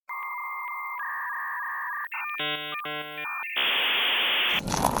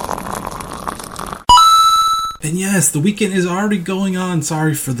And yes, the weekend is already going on.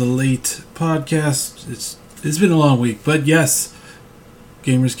 Sorry for the late podcast. It's been a long week, but yes,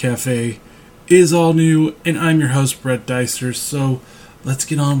 Gamers Cafe is all new, and I'm your host, Brett Deister. So let's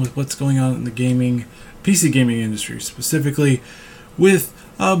get on with what's going on in the PC gaming industry, specifically with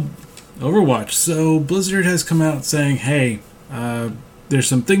Overwatch. So Blizzard has come out saying, hey, there's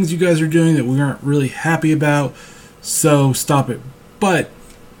some things you guys are doing that we aren't really happy about, so stop it. But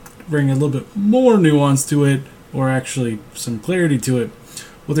bring a little bit more nuance to it, or actually some clarity to it.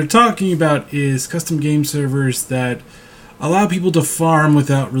 What they're talking about is custom game servers that allow people to farm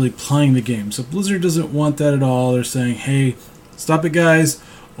without really playing the game. So Blizzard doesn't want that at all. They're saying, hey, stop it guys,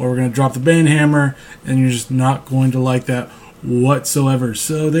 or we're going to drop the ban hammer, and you're just not going to like that whatsoever.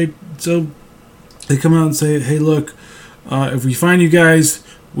 So they come out and say, hey, look, if we find you guys,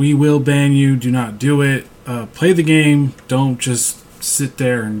 we will ban you. Do not do it. Play the game. Don't just sit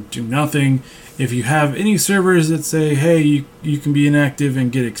there and do nothing. If you have any servers that say, hey, you can be inactive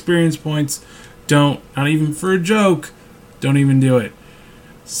and get experience points, not even for a joke, don't even do it.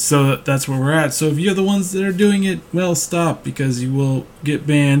 So that's where we're at. So if you're the ones that are doing it, well, stop, because you will get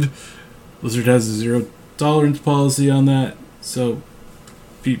banned. Blizzard has a zero tolerance policy on that, so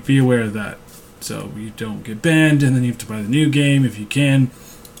be aware of that. So you don't get banned, and then you have to buy the new game if you can,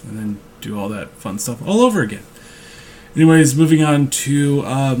 and then do all that fun stuff all over again. Anyways, moving on to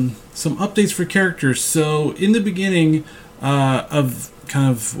some updates for characters. So in the beginning of kind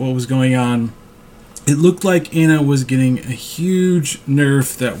of what was going on, it looked like Ana was getting a huge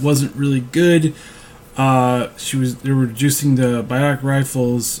nerf that wasn't really good. They were reducing the biotic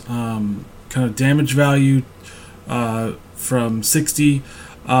rifle's kind of damage value from 60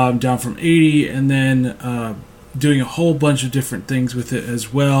 down from 80, and then doing a whole bunch of different things with it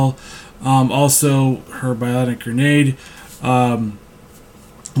as well. Also, her biotic grenade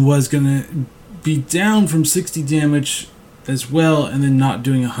was going to be down from 60 damage as well, and then not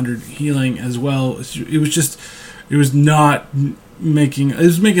doing 100 healing as well. It was making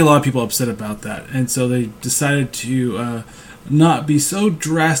a lot of people upset about that, and so they decided to not be so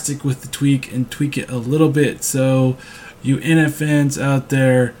drastic with the tweak and tweak it a little bit. So you Ana fans out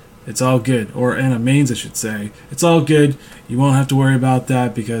there, it's all good, or Ana mains I should say, it's all good. You won't have to worry about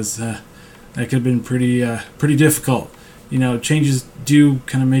that, because that could have been pretty difficult. You know, changes do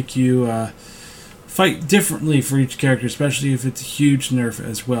kind of make you fight differently for each character, especially if it's a huge nerf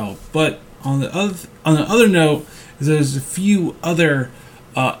as well. But on the other note, there's a few other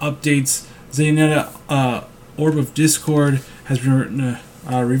updates. Zeneta Orb of Discord has been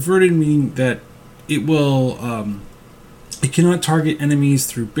reverted, meaning that it will it cannot target enemies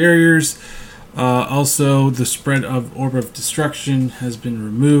through barriers. Also, the spread of Orb of Destruction has been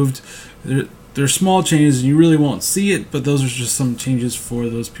removed. There are small changes, and you really won't see it, but those are just some changes for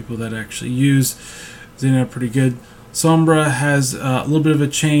those people that actually use Zenita pretty good. Sombra has a little bit of a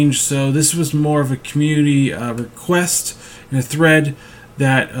change, so this was more of a community request in a thread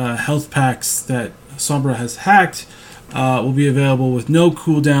that health packs that Sombra has hacked will be available with no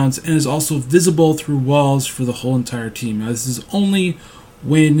cooldowns, and is also visible through walls for the whole entire team. Now, this is only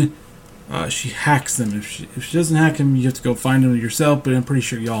when she hacks them. If she doesn't hack them, you have to go find them yourself, but I'm pretty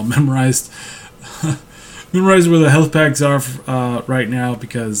sure y'all memorized where the health packs are right now,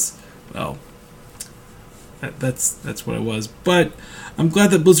 because, well, that's what it was. But I'm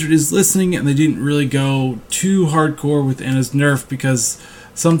glad that Blizzard is listening, and they didn't really go too hardcore with Ana's nerf, because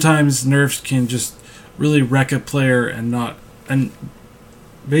sometimes nerfs can just really wreck a player and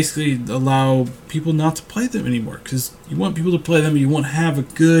basically allow people not to play them anymore, because you want people to play them. You want to have a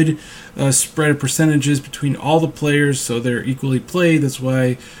good spread of percentages between all the players, so they're equally played. That's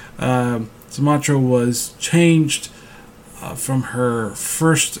why Sumatra was changed from her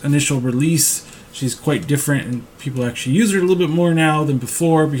first initial release. She's quite different, and people actually use her a little bit more now than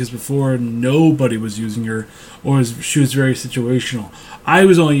before, because before nobody was using her, or she was very situational. I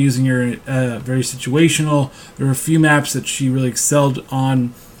was only using her very situational. There were a few maps that she really excelled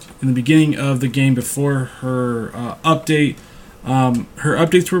on in the beginning of the game before her update. Her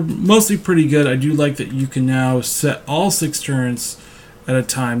updates were mostly pretty good. I do like that you can now set all 6 turrets at a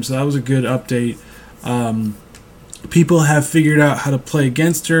time, so that was a good update. People have figured out how to play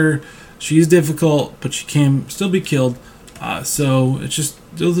against her. She's difficult, but she can still be killed. So it's just,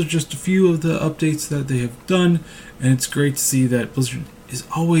 those are just a few of the updates that they have done, and it's great to see that Blizzard is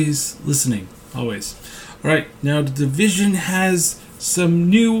always listening, always. All right, now the Division has some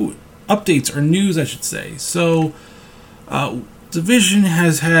new updates, or news, I should say. So Division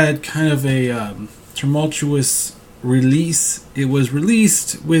has had kind of a tumultuous release. It was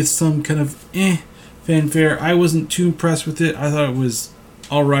released with some kind of fanfare. I wasn't too impressed with it. I thought it was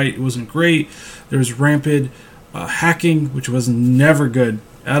alright. It wasn't great. There was rampant hacking, which was never good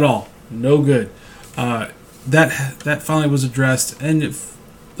at all. No good. That finally was addressed, and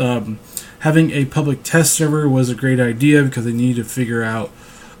having a public test server was a great idea because they need to figure out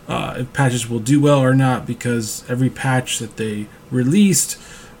if patches will do well or not, because every patch that they released,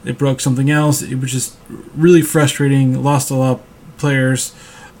 it broke something else. It was just really frustrating. Lost a lot of players.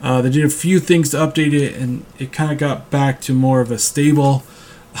 They did a few things to update it, and it kind of got back to more of a stable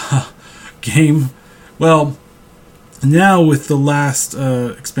game. Well, now with the last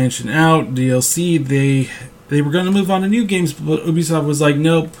expansion out, DLC, they were going to move on to new games, but Ubisoft was like,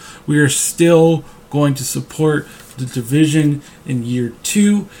 nope, we are still going to support the Division in year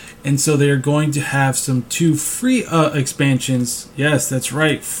 2, and so they are going to have some 2 free expansions. Yes, that's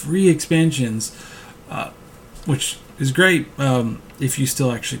right, free expansions, which is great if you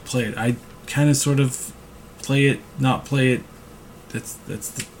still actually play it. I kind of sort of play it, not play it.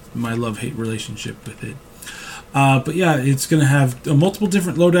 That's my love-hate relationship with it. But yeah, it's going to have multiple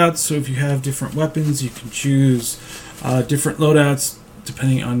different loadouts, so if you have different weapons, you can choose different loadouts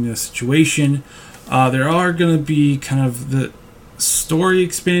depending on the situation. There are going to be kind of the story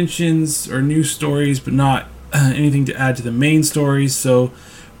expansions or new stories, but not anything to add to the main stories, so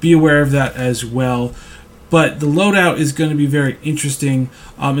be aware of that as well. But the loadout is going to be very interesting.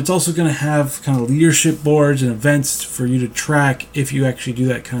 It's also going to have kind of leadership boards and events for you to track if you actually do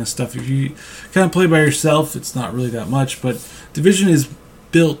that kind of stuff. If you kind of play by yourself, it's not really that much, but Division is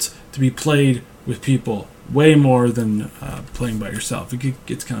built to be played with people way more than playing by yourself. It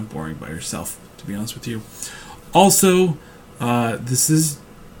gets kind of boring by yourself, to be honest with you. Also, this is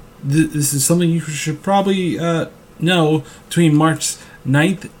something you should probably know. Between March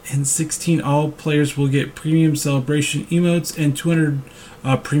 9th and 16th, all players will get premium celebration emotes and 200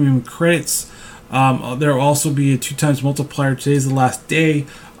 premium credits. There will also be a 2x multiplier. Today's the last day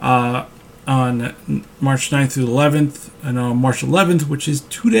on March 9th through the 11th, and on March 11th, which is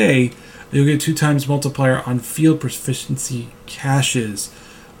today, you'll get 2x multiplier on field proficiency caches.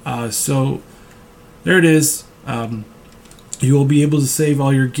 So there it is. You will be able to save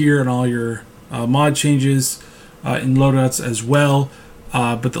all your gear and all your mod changes in loadouts as well.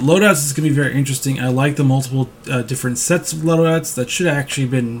 But the loadouts is going to be very interesting. I like the multiple different sets of loadouts that should have actually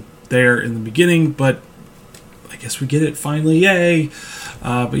been there in the beginning, but I guess we get it finally. Yay!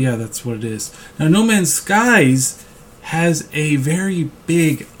 But yeah, that's what it is. Now, No Man's Skies has a very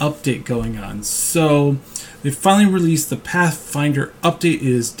big update going on. So they finally released the Pathfinder update. It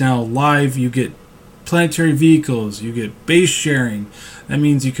is now live. You get planetary vehicles. You get base sharing. That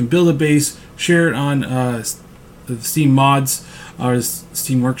means you can build a base, share it on the Steam mods, or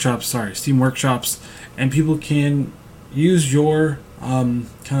Steam Workshops, and people can use your kind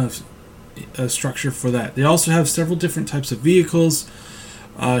of structure for that. They also have several different types of vehicles.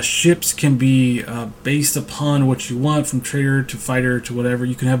 Ships can be based upon what you want, from trader to fighter to whatever.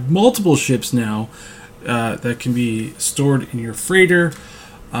 You can have multiple ships now that can be stored in your freighter.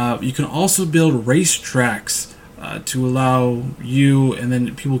 You can also build racetracks to allow you, and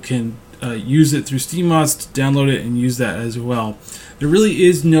then people can use it through Steam mods to download it and use that as well. There really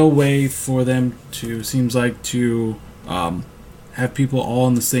is no way for them to, seems like, to have people all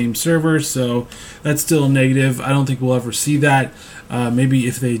on the same server, so that's still a negative. I don't think we'll ever see that. Maybe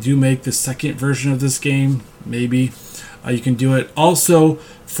if they do make the second version of this game, maybe you can do it. Also,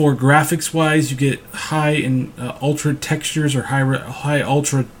 for graphics wise, you get high and ultra textures, or high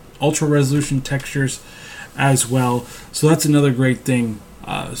ultra resolution textures as well. So that's another great thing.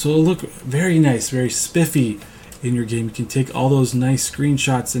 So it'll look very nice, very spiffy in your game. You can take all those nice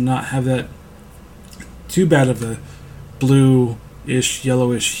screenshots and not have that too bad of a blue-ish,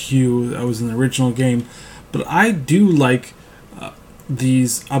 yellowish hue that was in the original game. But I do like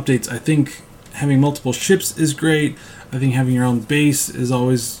these updates. I think having multiple ships is great. I think having your own base has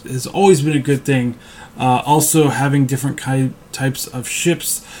always been a good thing. Also, having different types of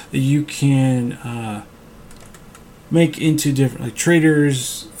ships that you can make into different, like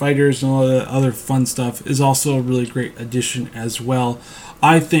traders, fighters, and all the other fun stuff is also a really great addition as well.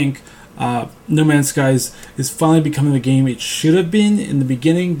 I think No Man's Skies is finally becoming the game it should have been in the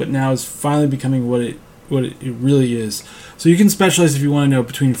beginning, but now is finally becoming what it really is. So you can specialize, if you want to know,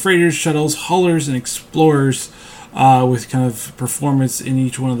 between freighters, shuttles, haulers, and explorers, with kind of performance in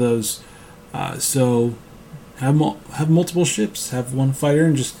each one of those. So have multiple ships, have one fighter,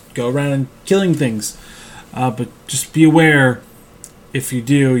 and just go around and killing things. But just be aware, if you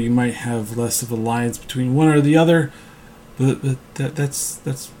do, you might have less of alliance between one or the other. But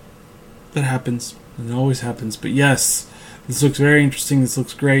that happens. It always happens. But yes, this looks very interesting. This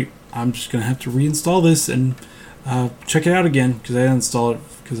looks great. I'm just going to have to reinstall this and check it out again, because I uninstalled it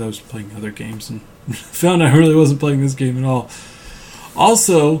because I was playing other games and found I really wasn't playing this game at all.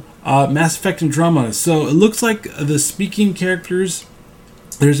 Also, Mass Effect Andromeda. So it looks like the speaking characters,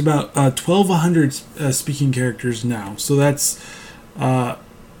 there's about 1,200 speaking characters now. So that's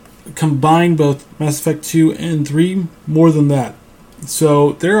combined both Mass Effect 2 and 3, more than that.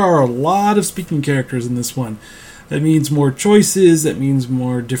 So there are a lot of speaking characters in this one. That means more choices, that means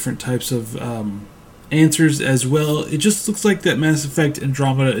more different types of answers as well. It just looks like that Mass Effect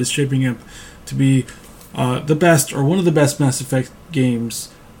Andromeda is shaping up to be the best, or one of the best Mass Effect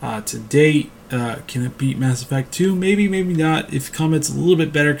games to date. Can it beat Mass Effect 2? Maybe, maybe not. If Combat's a little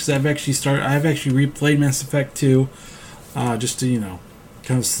bit better, because I've actually replayed Mass Effect 2, just to,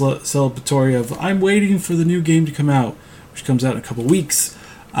 kind of celebratory of, I'm waiting for the new game to come out, which comes out in a couple weeks.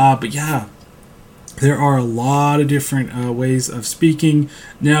 But yeah, there are a lot of different ways of speaking.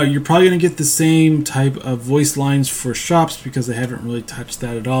 Now, you're probably going to get the same type of voice lines for shops, because they haven't really touched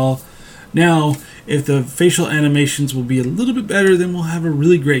that at all. Now, if the facial animations will be a little bit better, then we'll have a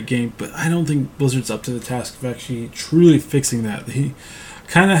really great game. But I don't think Blizzard's up to the task of actually truly fixing that. They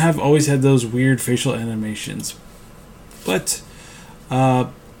kind of have always had those weird facial animations. But it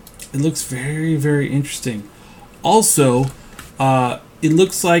looks very, very interesting. Also, it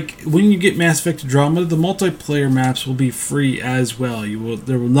looks like when you get Mass Effect Andromeda, the multiplayer maps will be free as well.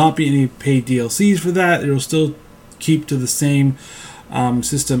 There will not be any paid DLCs for that. It will still keep to the same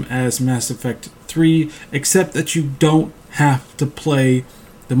system as Mass Effect 3, except that you don't have to play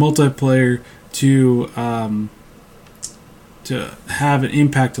the multiplayer to have an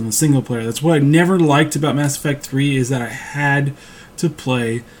impact on the single player. That's what I never liked about Mass Effect 3, is that I had to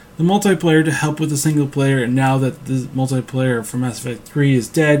play the multiplayer to help with the single player, and now that the multiplayer for Mass Effect 3 is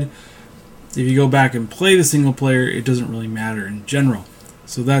dead, if you go back and play the single player, it doesn't really matter in general.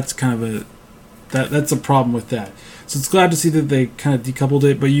 So that's kind of that's a problem with that. So it's glad to see that they kind of decoupled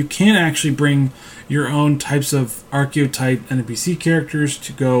it, but you can actually bring your own types of archetype NPC characters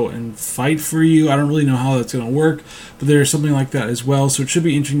to go and fight for you. I don't really know how that's going to work, but there's something like that as well. So it should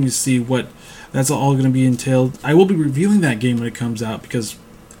be interesting to see what that's all going to be entailed. I will be reviewing that game when it comes out, because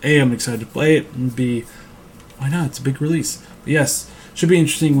A, I'm excited to play it, and B, why not? It's a big release. But yes, should be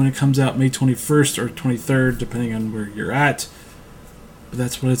interesting when it comes out May 21st or 23rd, depending on where you're at. But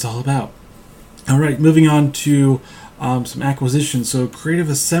that's what it's all about. All right, moving on to some acquisitions. So Creative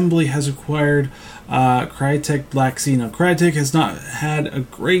Assembly has acquired Crytek Black Sea. Now, Crytek has not had a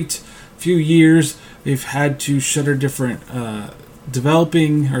great few years. They've had to shutter different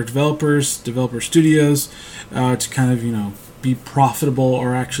developer studios to kind of, be profitable,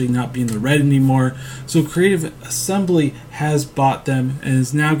 or actually not be in the red anymore. So Creative Assembly has bought them and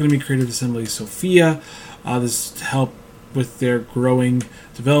is now going to be Creative Assembly Sophia. This is to help with their growing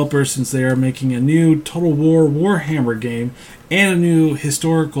developers, since they are making a new Total War Warhammer game and a new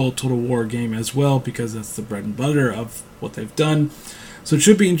historical Total War game as well, because that's the bread and butter of what they've done. So it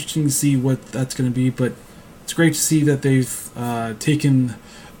should be interesting to see what that's going to be, but it's great to see that they've taken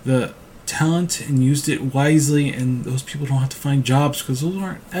the talent and used it wisely, and those people don't have to find jobs, because those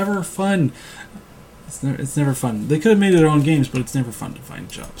aren't ever fun. It's never fun. They could have made their own games, but it's never fun to find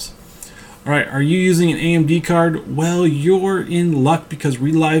jobs. Alright, are you using an AMD card? Well, you're in luck, because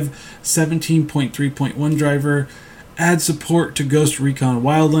Relive 17.3.1 driver adds support to Ghost Recon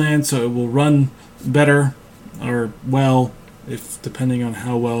Wildlands, so it will run better, or well, if depending on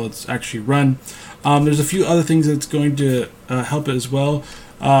how well it's actually run. There's a few other things that's going to help it as well.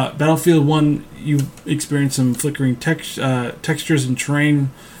 Battlefield 1, you experience some flickering textures and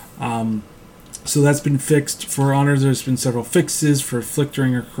terrain. So that's been fixed. For Honor, there's been several fixes for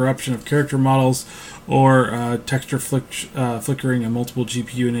flickering or corruption of character models, or texture flickering and multiple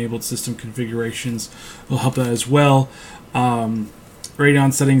GPU-enabled system configurations will help that as well.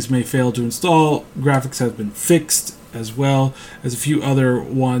 Radeon settings may fail to install. Graphics have been fixed, as well as a few other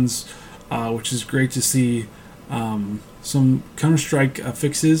ones, which is great to see. Some Counter-Strike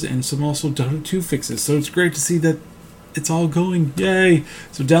fixes and some also Dota 2 fixes. So it's great to see that it's all going. Yay!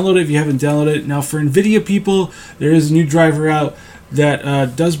 So download it if you haven't downloaded it. Now, for NVIDIA people, there is a new driver out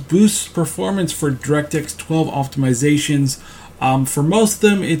that does boost performance for DirectX 12 optimizations. For most of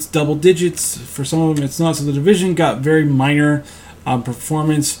them, it's double digits. For some of them, it's not. So the Division got very minor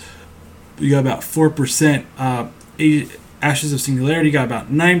performance. You got about 4%. Ashes of Singularity got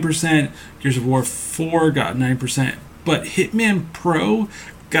about 9%. Gears of War 4 got 9%. But Hitman Pro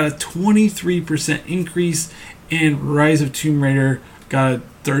got a 23% increase. And Rise of Tomb Raider got a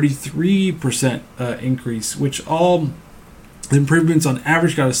 33% increase, which all the improvements on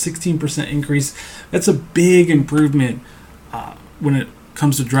average got a 16% increase. That's a big improvement when it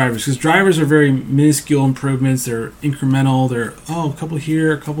comes to drivers, because drivers are very minuscule improvements. They're incremental. They're a couple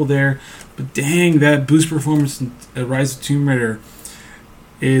here, a couple there, but dang, that boost performance in Rise of Tomb Raider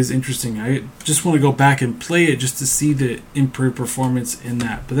is interesting. I just want to go back and play it just to see the improved performance in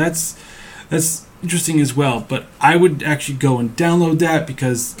that. But that's interesting as well. But I would actually go and download that,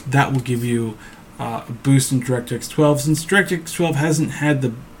 because that will give you a boost in DirectX 12. Since DirectX 12 hasn't had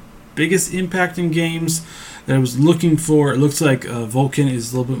the biggest impact in games that I was looking for, it looks like Vulkan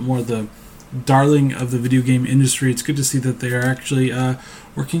is a little bit more the darling of the video game industry. It's good to see that they are actually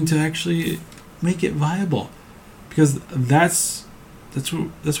working to actually make it viable, because that's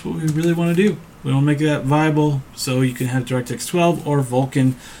what we really want to do. We want to make that viable so you can have DirectX 12 or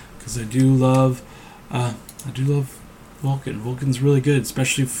Vulkan, because I do love Vulkan. Vulkan's really good,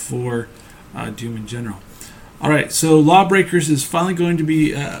 especially for Doom in general. All right, so Lawbreakers is finally going to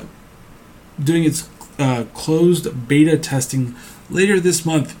be doing its closed beta testing later this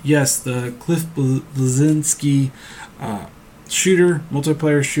month. Yes, the Cliff Bleszinski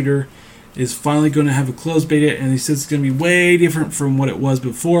multiplayer shooter, is finally going to have a closed beta, and he says it's going to be way different from what it was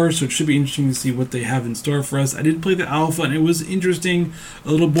before, so it should be interesting to see what they have in store for us. I did play the alpha, and it was interesting,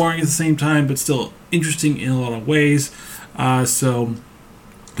 a little boring at the same time, but still interesting in a lot of ways. So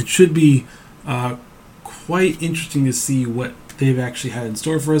it should be quite interesting to see what they've actually had in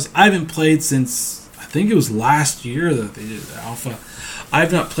store for us. I haven't played since, I think it was last year that they did the alpha.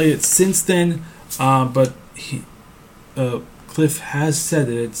 I've not played it since then, but Cliff has said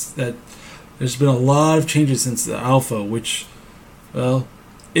that there's been a lot of changes since the alpha, which, well,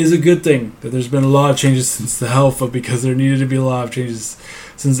 is a good thing that there's been a lot of changes since the alpha, because there needed to be a lot of changes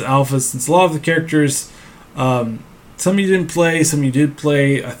since the alpha, since a lot of the characters, some you didn't play, some you did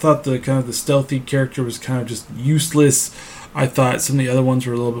play. I thought the stealthy character was kind of just useless. I thought some of the other ones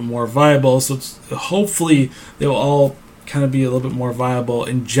were a little bit more viable, so hopefully they will all kind of be a little bit more viable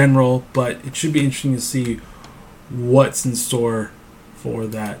in general, but it should be interesting to see what's in store for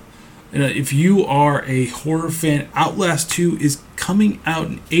that. And if you are a horror fan, Outlast 2 is coming out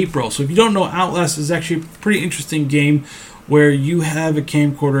in April. So if you don't know, Outlast is actually a pretty interesting game where you have a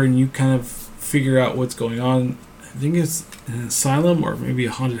camcorder and you kind of figure out what's going on. I think it's an asylum or maybe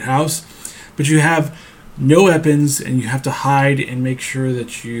a haunted house, but you have no weapons and you have to hide and make sure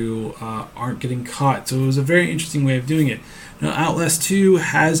that you aren't getting caught. So it was a very interesting way of doing it. Now, Outlast 2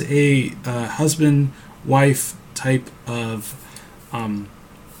 has a husband-wife type of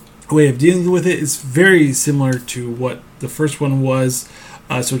way of dealing with it. It's very similar to what the first one was,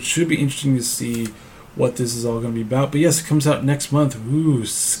 so it should be interesting to see what this is all going to be about. But yes, it comes out next month. Ooh,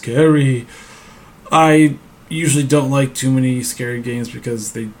 scary. I usually don't like too many scary games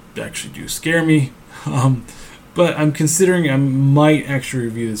because they actually do scare me, but I'm considering I might actually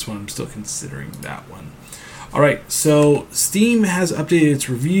review this one. I'm still considering that one. Alright, so Steam has updated its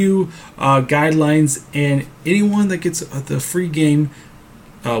review guidelines, and anyone that gets the free game,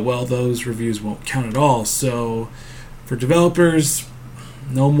 those reviews won't count at all. So for developers,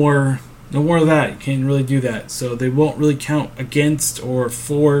 no more of that. You can't really do that. So they won't really count against or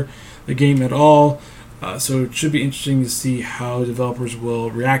for the game at all. So it should be interesting to see how developers will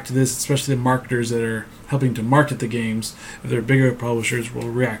react to this, especially the marketers that are helping to market the games. If they're bigger publishers, will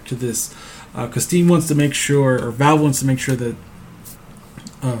react to this. Because Steam wants to make sure, or Valve wants to make sure that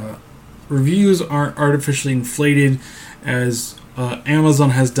reviews aren't artificially inflated, as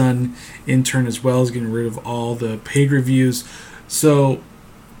Amazon has done in turn as well, as getting rid of all the paid reviews. So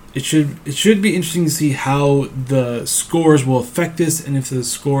it should be interesting to see how the scores will affect this, and if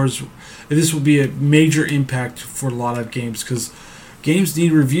this will be a major impact for a lot of games, because games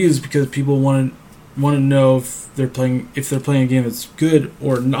need reviews because people want to know if they're playing a game that's good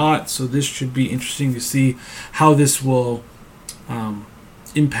or not. So this should be interesting to see how this will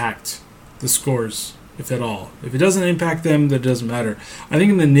impact the scores, if at all. If it doesn't impact them, that doesn't matter. I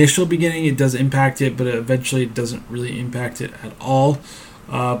think in the initial beginning it does impact it, but eventually it doesn't really impact it at all.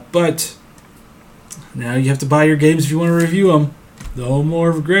 But now you have to buy your games if you want to review them. No more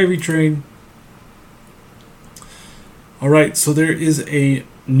of a gravy train. Alright, so there is a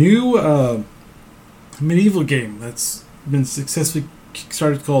new medieval game that's been successfully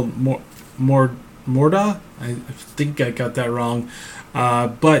kickstarted called Morda. I think I got that wrong.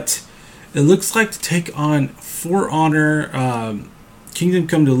 But it looks like to take on For Honor, Kingdom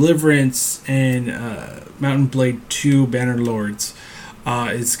Come Deliverance, and Mountain Blade 2 Bannerlords.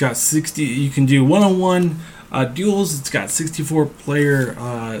 It's got 60. You can do one-on-one duels. It's got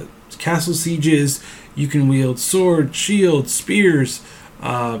 64-player castle sieges. You can wield swords, shields, spears,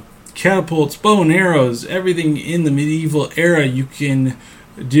 catapults, bow and arrows. Everything in the medieval era you can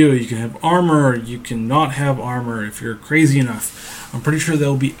do. You can have armor. You can not have armor if you're crazy enough. I'm pretty sure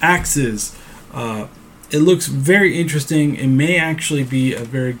there'll be axes. It looks very interesting. It may actually be a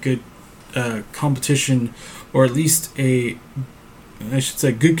very good competition, or at least good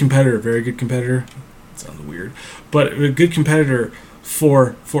competitor, very good competitor. That sounds weird, but a good competitor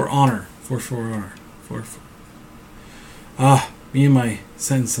for honor, me and my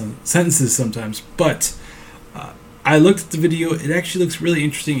sentences sometimes. But I looked at the video. It actually looks really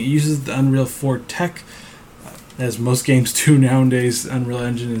interesting. It uses the Unreal 4 tech, as most games do nowadays. Unreal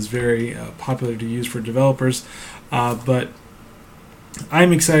Engine is very popular to use for developers, but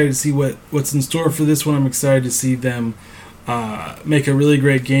I'm excited to see what's in store for this one. I'm excited to see them make a really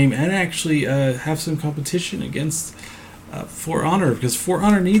great game and actually have some competition against For Honor, because For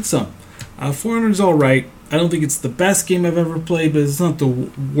Honor needs some. For Honor is all right. I don't think it's the best game I've ever played, but it's not the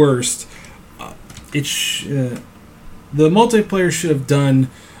worst. The multiplayer should have done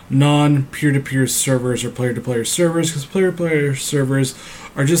non-peer-to-peer servers or player-to-player servers, because player-to-player servers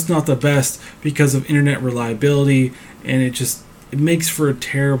are just not the best because of internet reliability, and it makes for a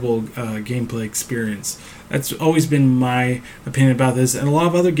terrible gameplay experience. That's always been my opinion about this, and a lot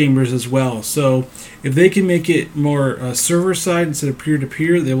of other gamers as well. So if they can make it more server-side instead of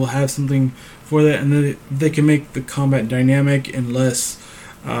peer-to-peer, they will have something for that, and then they can make the combat dynamic and less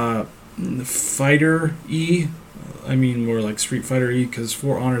fighter-y. I mean more like Street Fighter-y, because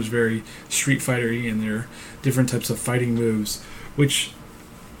For Honor is very Street Fighter-y, and there are different types of fighting moves, which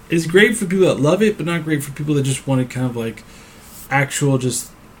is great for people that love it, but not great for people that just want to kind of like actual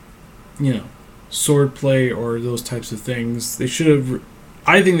sword play or those types of things.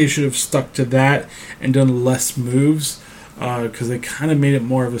 I think they should have stuck to that and done less moves, because they kind of made it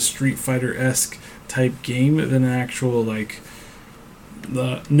more of a Street Fighter-esque type game than an actual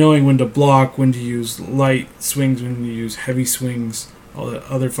knowing when to block, when to use light swings, when to use heavy swings, all that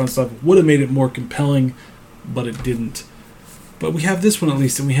other fun stuff. Would have made it more compelling, but it didn't. But we have this one at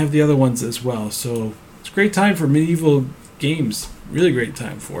least, and we have the other ones as well. So it's a great time for medieval games. Really great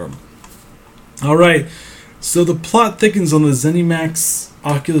time for them. All right, so the plot thickens on the Zenimax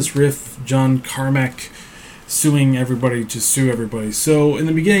Oculus Rift. John Carmack suing everybody to sue everybody. So in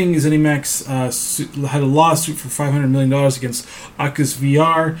the beginning, Zenimax had a lawsuit for $500 million against Oculus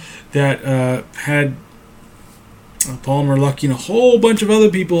VR that had Palmer Luckey and a whole bunch of other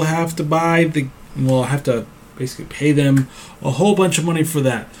people have to basically pay them a whole bunch of money for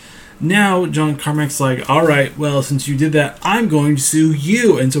that. Now, John Carmack's like, all right, well, since you did that, I'm going to sue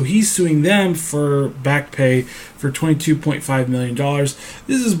you. And so he's suing them for back pay for $22.5 million.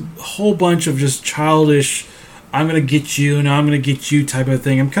 This is a whole bunch of just childish, I'm going to get you, now I'm going to get you type of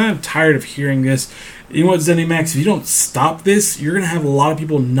thing. I'm kind of tired of hearing this. You know what, ZeniMax, if you don't stop this, you're going to have a lot of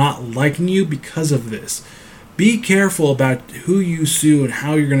people not liking you because of this. Be careful about who you sue and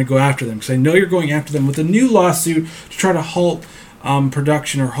how you're going to go after them, because I know you're going after them with a new lawsuit to try to halt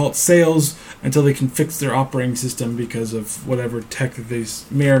production or halt sales until they can fix their operating system because of whatever tech that they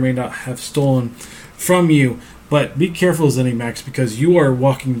may or may not have stolen from you. But be careful, ZeniMax, because you are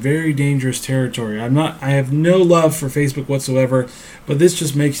walking very dangerous territory. I have no love for Facebook whatsoever, but this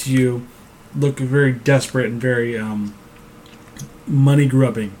just makes you look very desperate and very money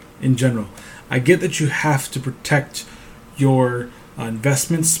grubbing in general. I get that you have to protect your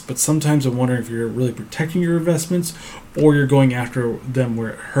investments, but sometimes I'm wondering if you're really protecting your investments or you're going after them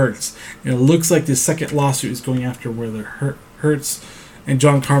where it hurts. And it looks like this second lawsuit is going after where it hurts, and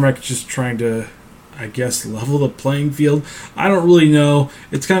John Carmack is just trying to, I guess, level the playing field. I don't really know.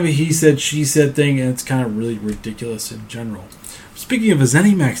 It's kind of a he said, she said thing, and it's kind of really ridiculous in general. Speaking of a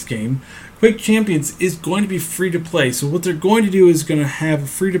ZeniMax game, Quake Champions is going to be free to play. So what they're going to do is going to have a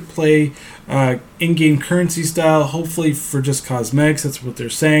free to play in-game currency style, hopefully for just cosmetics. That's what they're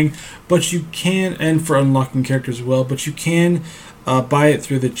saying. But you can, and for unlocking characters as well, but you can buy it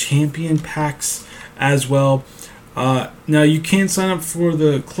through the champion packs as well. Now you can sign up for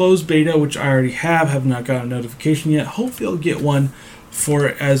the closed beta, which I already have not got a notification yet. Hopefully I'll get one for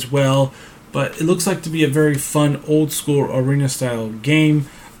it as well. But it looks like to be a very fun old school arena style game.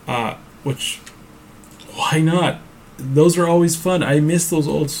 Which, why not? Those are always fun. I miss those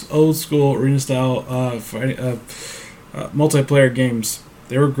old school arena style multiplayer games.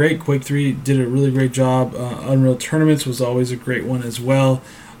 They were great. Quake 3 did a really great job. Unreal Tournaments was always a great one as well.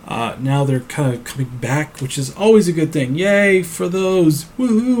 Now they're kind of coming back, which is always a good thing. Yay for those.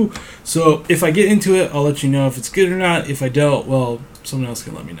 Woohoo! So if I get into it, I'll let you know if it's good or not. If I don't, well, someone else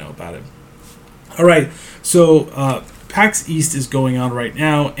can let me know about it. All right, so PAX East is going on right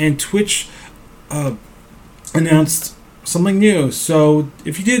now, and Twitch announced something new. So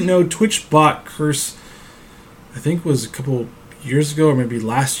if you didn't know, Twitch bought Curse, I think it was a couple years ago or maybe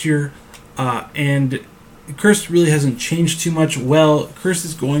last year, and Curse really hasn't changed too much. Well, Curse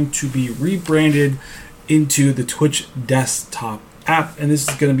is going to be rebranded into the Twitch desktop app, and this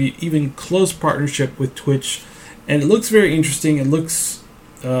is going to be even close partnership with Twitch, and it looks very interesting. It looks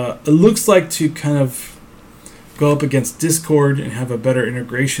like to kind of go up against Discord and have a better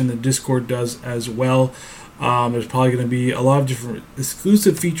integration than Discord does as well. There's probably going to be a lot of different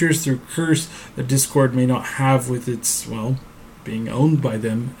exclusive features through Curse that Discord may not have with its, well, being owned by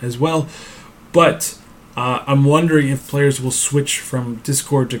them as well. But I'm wondering if players will switch from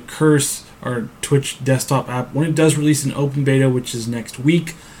Discord to Curse or Twitch desktop app when it does release an open beta, which is next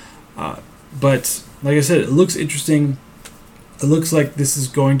week. But like I said, it looks interesting. It looks like this is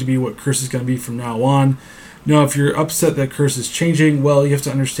going to be what Curse is going to be from now on. Now, if you're upset that Curse is changing, well, you have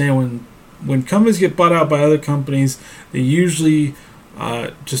to understand when companies get bought out by other companies, they usually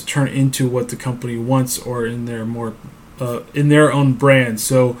just turn into what the company wants or in their own brand.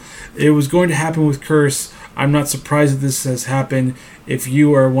 So it was going to happen with Curse. I'm not surprised that this has happened. If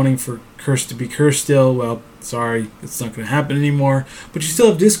you are wanting for Curse to be Curse still, well, sorry, it's not going to happen anymore. But you still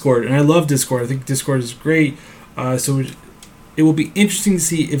have Discord, and I love Discord. I think Discord is great. So it will be interesting to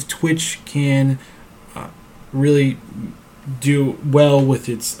see if Twitch can really do well with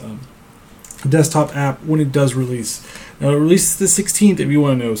its desktop app when it does release. Now, it releases the 16th if you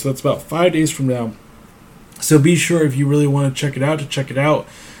want to know, so that's about 5 days from now. So be sure if you really want to check it out,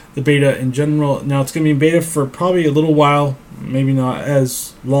 the beta in general. Now, it's going to be in beta for probably a little while, maybe not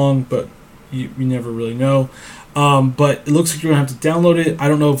as long, but you never really know. But it looks like you're going to have to download it. I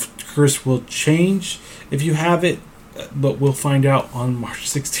don't know if Curse will change if you have it, but we'll find out on March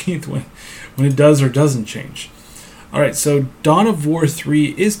 16th when it does or doesn't change. All right, so Dawn of War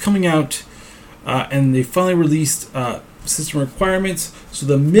 3 is coming out, and they finally released system requirements. So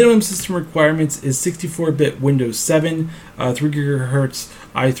the minimum system requirements is 64-bit Windows 7, 3 GHz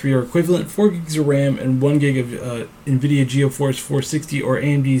i3 or equivalent, 4 gigs of RAM, and 1 gig of NVIDIA GeForce 460 or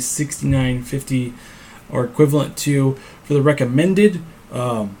AMD 6950 or equivalent to. For the recommended,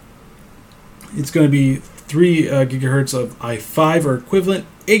 it's going to be 3 gigahertz of i5 or equivalent,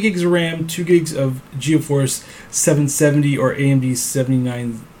 8 gigs of RAM, 2 gigs of GeForce 770 or AMD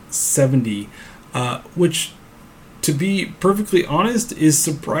 7970, which, to be perfectly honest, is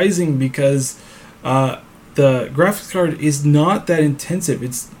surprising because the graphics card is not that intensive.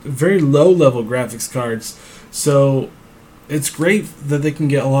 It's very low-level graphics cards, so it's great that they can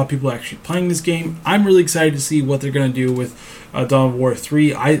get a lot of people actually playing this game. I'm really excited to see what they're going to do with Dawn of War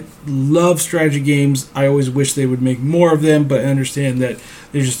 3. I love strategy games. I always wish they would make more of them, but I understand that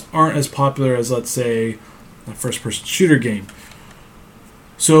they just aren't as popular as, let's say, a first-person shooter game.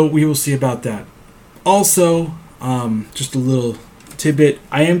 So we will see about that. Also, just a little tidbit,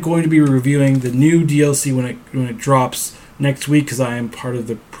 I am going to be reviewing the new DLC when it drops next week because I am part of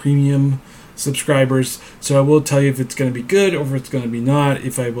the premium subscribers. So I will tell you if it's going to be good or if it's going to be not,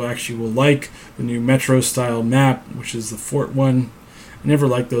 if I will like the new Metro style map, which is the fort one. I never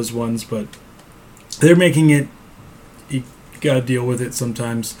liked those ones, but they're making it. You gotta deal with it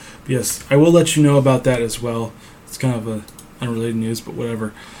sometimes. But yes, I will let you know about that as well. It's kind of a unrelated news, but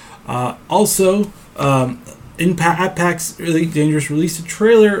whatever. Also, at PAX Elite Dangerous released a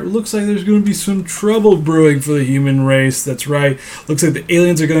trailer. It looks like there's going to be some trouble brewing for the human race. That's right. Looks like the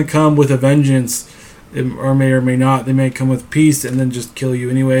aliens are going to come with a vengeance. Or may not. They may come with peace and then just kill you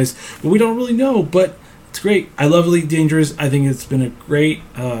anyways. But we don't really know. But it's great. I love Elite Dangerous. I think it's been a great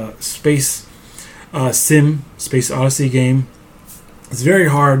space odyssey game. It's very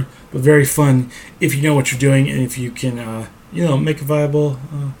hard, but very fun if you know what you're doing and if you can, make a viable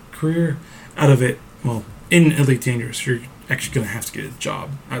career out of it. Well, in Elite Dangerous, you're actually going to have to get a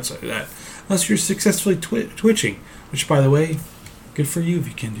job outside of that. Unless you're successfully twitching. Which, by the way, good for you if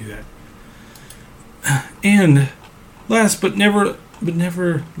you can do that. And last but never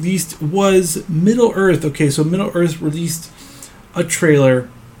least was Middle-earth. Okay, so Middle-earth released a trailer.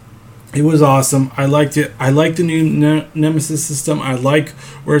 It was awesome. I liked it. I like the new Nemesis system. I like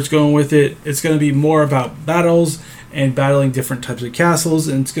where it's going with it. It's going to be more about battles and battling different types of castles,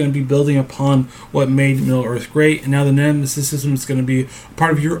 and it's going to be building upon what made Middle-earth great. And now the Nemesis system is going to be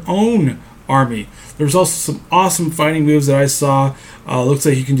part of your own army. There's also some awesome fighting moves that I saw. Looks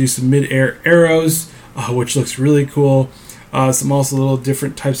like you can do some mid-air arrows, which looks really cool. Some also little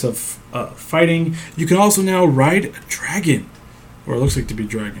different types of fighting. You can also now ride a dragon, or it looks like to be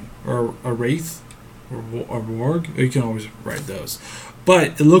dragon, or a wraith, or a warg. You can always ride those.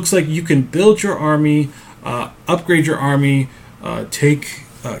 But it looks like you can build your army, upgrade your army, take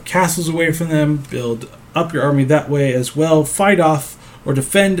castles away from them, build up your army that way as well, fight off or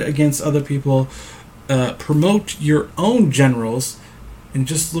defend against other people, promote your own generals, and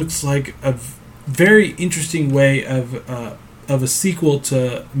just looks like a very interesting way of a sequel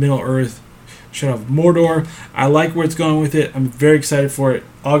to Middle-earth, Shadow of Mordor. I like where it's going with it. I'm very excited for it.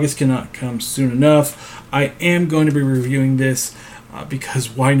 August cannot come soon enough. I am going to be reviewing this because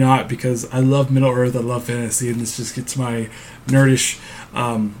why not? Because I love Middle-earth, I love fantasy, and this just gets my nerdish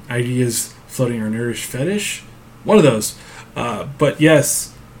ideas floating, or nerdish fetish. One of those. But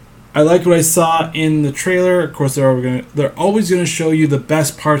yes, I like what I saw in the trailer. Of course, they're always going to show you the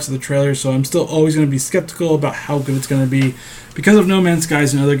best parts of the trailer, so I'm still always going to be skeptical about how good it's going to be because of No Man's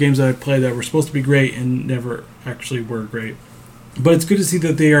Skies and other games that I played that were supposed to be great and never actually were great. But it's good to see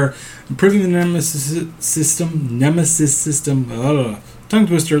that they are improving the Nemesis system. Tongue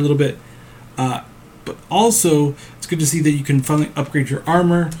twister a little bit. But also, it's good to see that you can finally upgrade your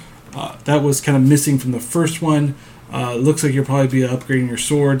armor. That was kind of missing from the first one. Looks like you'll probably be upgrading your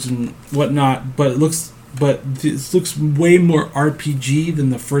swords and whatnot, but this looks way more RPG than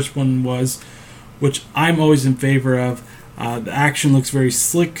the first one was, which I'm always in favor of. The action looks very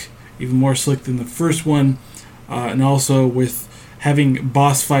slick, even more slick than the first one, and also with having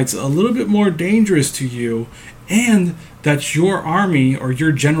boss fights a little bit more dangerous to you, and that your army or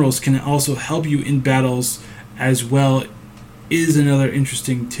your generals can also help you in battles as well, is another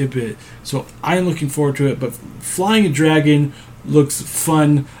interesting tidbit. So I'm looking forward to it, but flying a dragon looks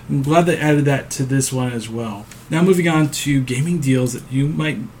fun. I'm glad they added that to this one as well. Now moving on to gaming deals that you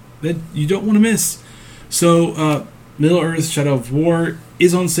don't want to miss. So Middle-earth Shadow of War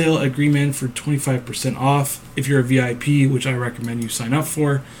is on sale at Green Man for 25% off if you're a VIP, which I recommend you sign up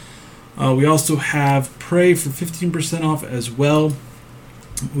for. We also have Prey for 15% off as well.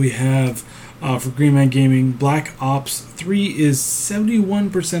 We have for Green Man Gaming, Black Ops 3 is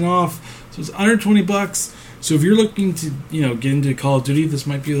 71% off, so it's under $20. So if you're looking to get into Call of Duty, this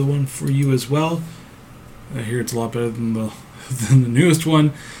might be the one for you as well. I hear it's a lot better than the newest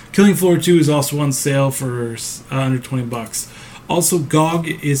one. Killing Floor 2 is also on sale for under $20. Also, GOG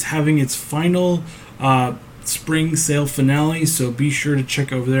is having its final spring sale finale, so be sure to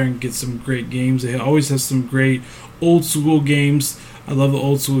check over there and get some great games. They always have some great old school games. I love the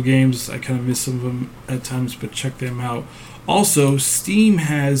old school games. I kind of miss some of them at times, but check them out. Also, Steam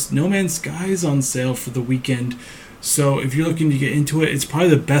has No Man's Skies on sale for the weekend. So if you're looking to get into it, it's probably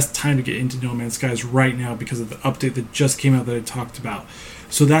the best time to get into No Man's Skies right now because of the update that just came out that I talked about.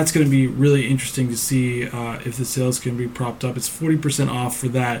 So that's going to be really interesting to see if the sales can be propped up. It's 40% off for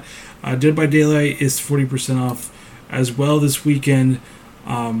that. Dead by Daylight is 40% off as well this weekend.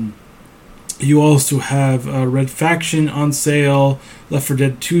 You also have Red Faction on sale. Left 4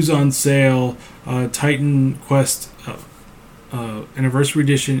 Dead 2's on sale. Titan Quest Anniversary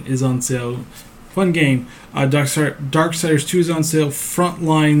Edition is on sale. Fun game. Darksiders 2 is on sale.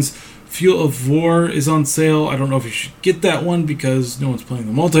 Frontlines Fuel of War is on sale. I don't know if you should get that one because no one's playing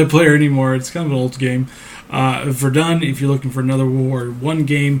the multiplayer anymore. It's kind of an old game. Verdun, if you're looking for another World War I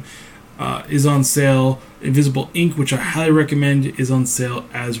game, is on sale. Invisible Ink, which I highly recommend, is on sale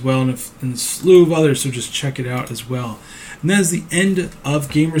as well, and a slew of others, so just check it out as well. And that is the end of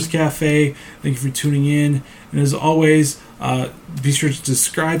Gamers Cafe. Thank you for tuning in, and as always, be sure to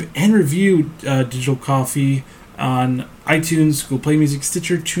subscribe and review Digital Coffee on iTunes, Google Play Music,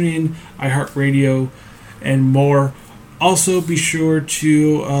 Stitcher, TuneIn, iHeartRadio, and more. Also, be sure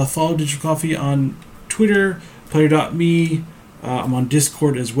to follow Digital Coffee on Twitter, player.me. I'm on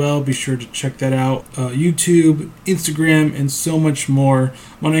Discord as well. Be sure to check that out. YouTube, Instagram, and so much more.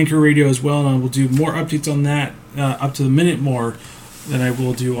 I'm on Anchor Radio as well, and I will do more updates on that, up to the minute more than I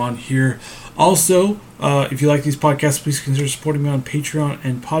will do on here. Also, if you like these podcasts, please consider supporting me on Patreon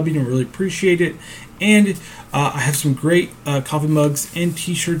and Podbean. I really appreciate it. And I have some great coffee mugs and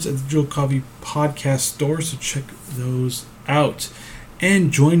t-shirts at the Digital Coffee Podcast store, so check those out.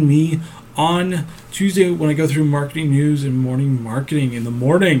 And join me on Tuesday when I go through marketing news and morning marketing in the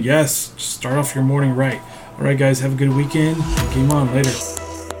morning. Yes, start off your morning right. All right, guys, have a good weekend. Game on. Later.